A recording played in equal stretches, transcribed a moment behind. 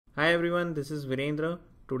Hi everyone, this is Virendra.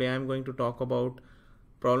 Today I am going to talk about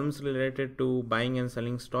problems related to buying and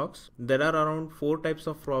selling stocks. There are around 4 types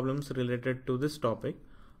of problems related to this topic.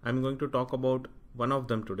 I am going to talk about one of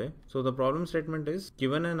them today. So the problem statement is,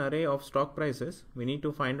 given an array of stock prices, we need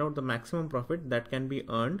to find out the maximum profit that can be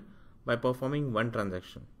earned by performing one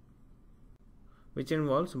transaction, which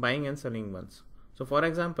involves buying and selling ones. So for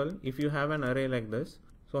example, if you have an array like this,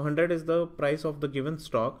 so 100 is the price of the given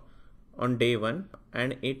stock on day 1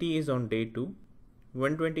 and 80 is on day 2,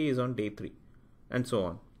 120 is on day 3 and so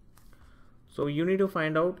on. So you need to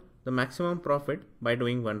find out the maximum profit by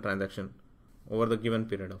doing one transaction over the given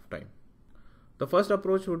period of time. The first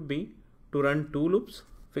approach would be to run 2 loops,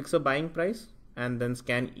 fix a buying price and then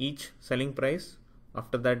scan each selling price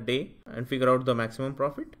after that day and figure out the maximum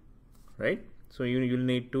profit, right? So you'll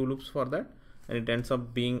need 2 loops for that, and it ends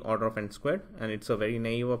up being order of n squared, and it's a very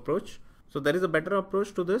naive approach. So there is a better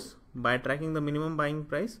approach to this by tracking the minimum buying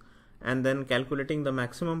price and then calculating the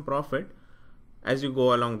maximum profit as you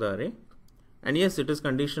go along the array. And yes, it is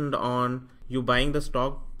conditioned on you buying the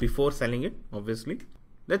stock before selling it, obviously.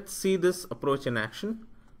 Let's see this approach in action.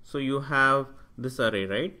 So you have this array,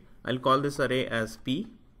 right? I'll call this array as P,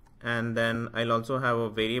 and then I'll also have a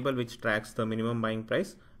variable which tracks the minimum buying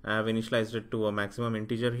price. I have initialized it to a maximum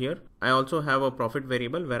integer here. I also have a profit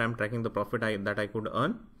variable where I'm tracking the profit that I could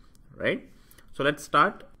earn, right? So let's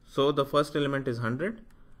start. So the first element is 100.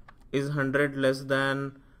 Is 100 less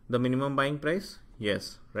than the minimum buying price?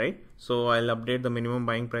 Yes, right? So I'll update the minimum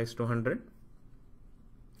buying price to 100.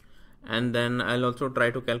 And then I'll also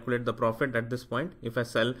try to calculate the profit at this point. If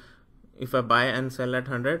I buy and sell at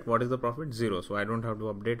 100, what is the profit? 0. So I don't have to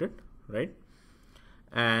update it, right?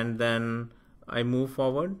 And then I move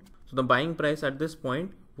forward. So the buying price at this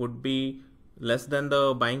point would be less than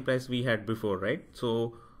the buying price we had before, right?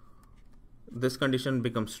 So this condition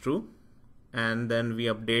becomes true, and then we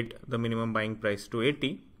update the minimum buying price to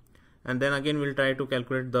 80, and then again we'll try to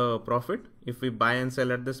calculate the profit. If we buy and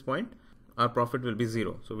sell at this point, our profit will be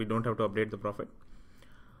 0, so we don't have to update the profit.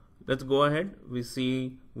 Let's go ahead. We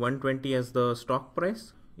see 120 as the stock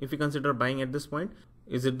price. If we consider buying at this point,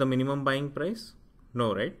 is it the minimum buying price?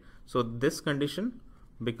 No, right? So this condition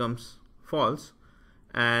becomes false,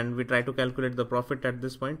 and we try to calculate the profit at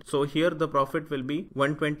this point. So here the profit will be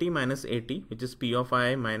 120 minus 80, which is P of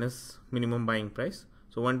I minus minimum buying price.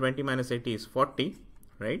 So 120 minus 80 is 40,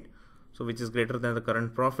 right? So which is greater than the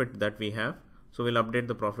current profit that we have. So we'll update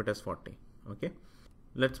the profit as 40. Okay,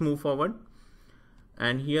 let's move forward.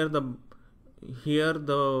 And here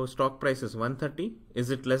the stock price is 130. Is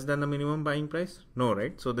it less than the minimum buying price? No,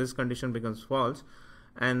 right? So this condition becomes false,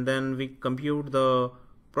 and then we compute the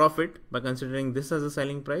profit by considering this as a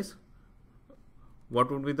selling price. What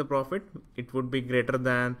would be the profit? It would be greater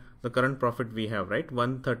than the current profit we have, right?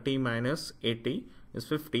 130 minus 80 is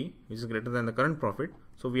 50, which is greater than the current profit.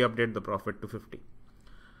 So we update the profit to 50.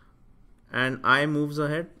 And I moves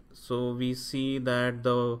ahead. So we see that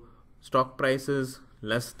the stock price is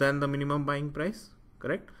less than the minimum buying price,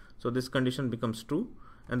 correct? So this condition becomes true,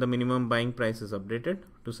 and the minimum buying price is updated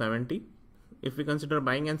to 70. If we consider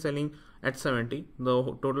buying and selling at 70, the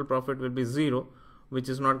total profit will be 0, which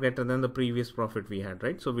is not greater than the previous profit we had,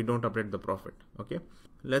 right? So we don't update the profit. Okay,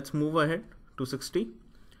 let's move ahead to 60.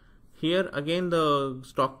 Here again the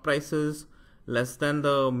stock price is less than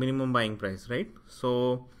the minimum buying price, right?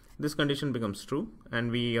 So this condition becomes true,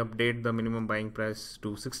 and we update the minimum buying price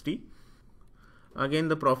to 60. Again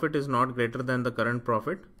the profit is not greater than the current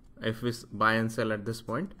profit if we buy and sell at this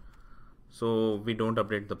point, so we don't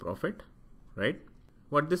update the profit, right?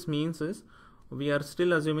 What this means is we are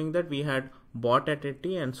still assuming that we had bought at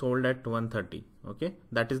 80 and sold at 130. Okay,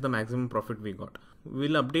 that is the maximum profit we got.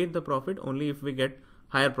 We'll update the profit only if we get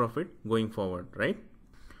higher profit going forward, right?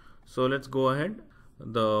 So let's go ahead.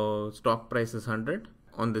 The stock price is 100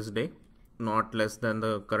 on this day, not less than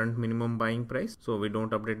the current minimum buying price, so we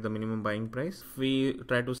don't update the minimum buying price. If we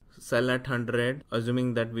try to sell at 100,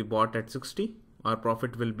 assuming that we bought at 60, our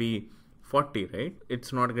profit will be 40, right?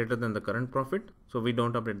 It's not greater than the current profit, so we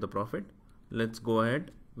don't update the profit. Let's go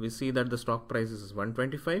ahead. We see that the stock price is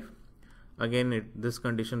 125. Again this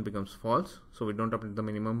condition becomes false, so we don't update the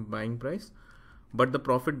minimum buying price, but the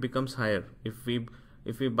profit becomes higher if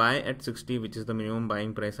we buy at 60, which is the minimum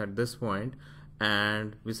buying price at this point,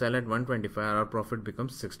 and we sell at 125, our profit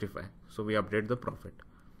becomes 65, so we update the profit.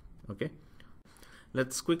 Okay,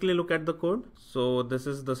 let's quickly look at the code. So this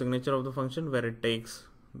is the signature of the function where it takes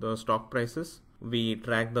the stock prices, we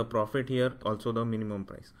track the profit here, also the minimum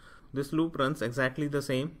price. This loop runs exactly the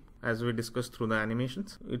same as we discussed through the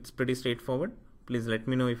animations. It's pretty straightforward. Please let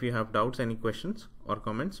me know if you have doubts, any questions or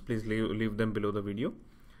comments. Please leave them below the video.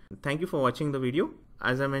 Thank you for watching the video.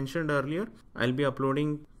 As I mentioned earlier, I'll be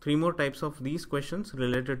uploading 3 more types of these questions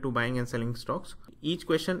related to buying and selling stocks. Each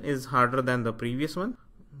question is harder than the previous one.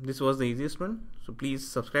 This was the easiest one. So please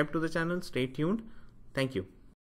subscribe to the channel. Stay tuned. Thank you.